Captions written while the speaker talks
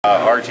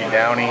Archie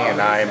Downey,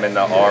 and I am in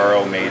the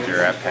RO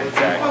major at Penn.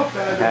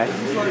 Okay.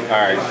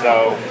 Alright,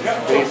 so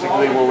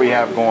basically what we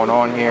have going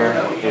on here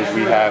is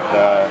we have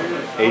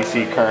the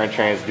AC current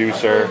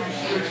transducer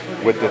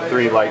with the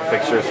 3 light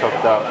fixtures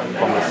hooked up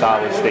from the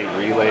solid state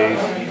relays.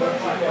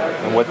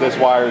 And what this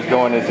wire is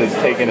doing is it's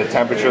taking a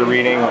temperature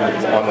reading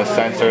on the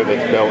sensor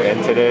that's built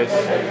into this.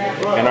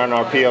 And on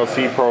our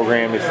PLC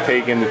program, it's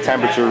taking the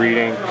temperature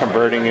reading,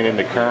 converting it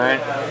into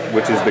current,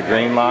 which is the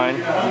green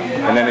line.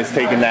 And then it's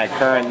taking that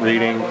current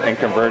reading and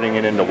converting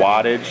it into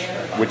wattage,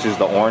 which is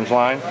the orange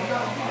line.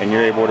 And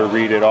you're able to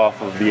read it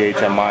off of the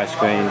HMI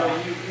screen.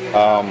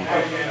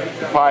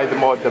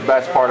 Probably the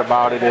best part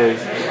about it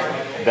is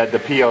that the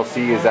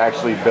PLC is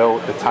actually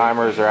built, the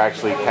timers are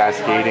actually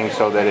cascading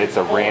so that it's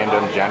a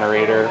random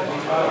generator.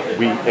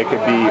 It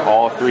could be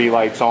all 3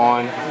 lights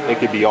on, it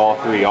could be all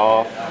 3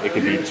 off, it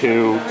could be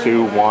 2,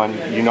 2,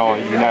 1. You know,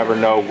 you never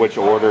know which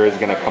order is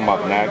going to come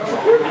up next.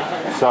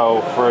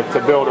 So to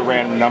build a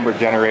random number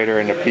generator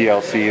in the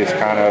PLC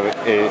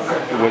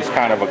it was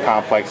kind of a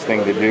complex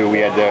thing to do. We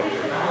had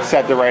to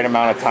set the right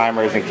amount of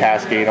timers and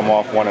cascade them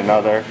off one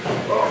another.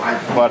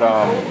 But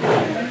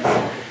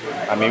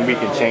I mean, we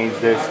can change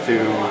this to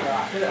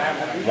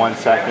 1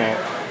 second,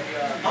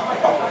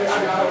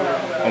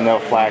 and they'll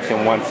flash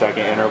in 1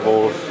 second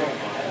intervals.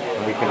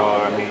 And we can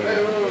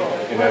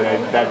and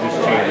then that just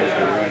changes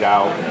the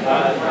readout.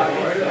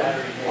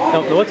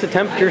 Now, what's the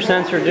temperature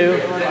sensor do?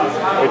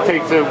 It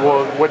takes it.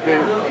 Well, what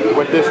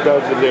this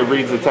does is it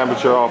reads the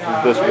temperature off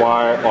of this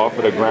wire, off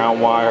of the ground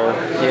wire.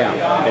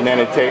 Yeah. And then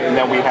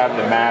we have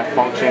the math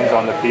functions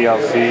on the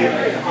PLC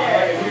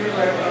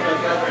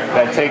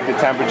that take the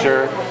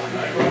temperature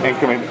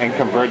and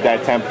convert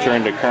that temperature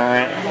into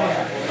current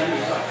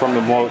from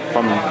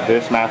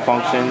this math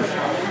functions,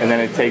 and then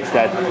it takes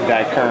that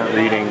current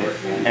reading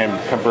and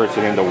converts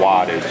it into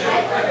wattage.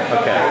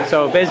 Okay,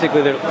 so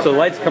basically so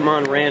lights come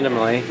on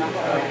randomly,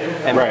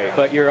 right,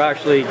 but you're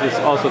actually just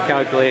also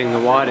calculating the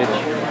wattage.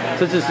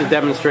 So it's just a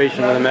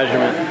demonstration of the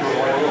measurement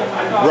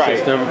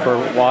system for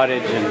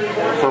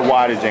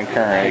wattage and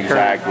current.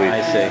 Exactly.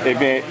 I see.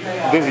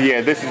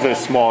 This is a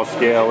small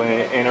scale.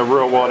 In a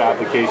real world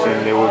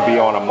application, it would be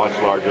on a much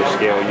larger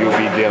scale. You would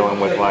be dealing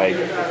with like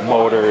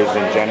motors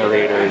and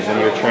generators, and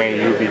your train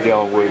you would be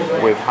dealing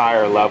with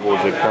higher levels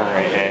of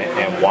current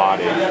and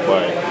wattage.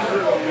 But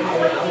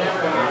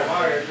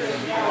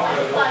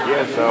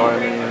yeah, so I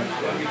mean,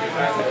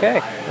 okay,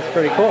 that's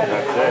pretty cool.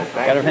 That's it.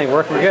 Got everything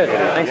working good.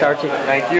 Thanks, Archie. Thank you.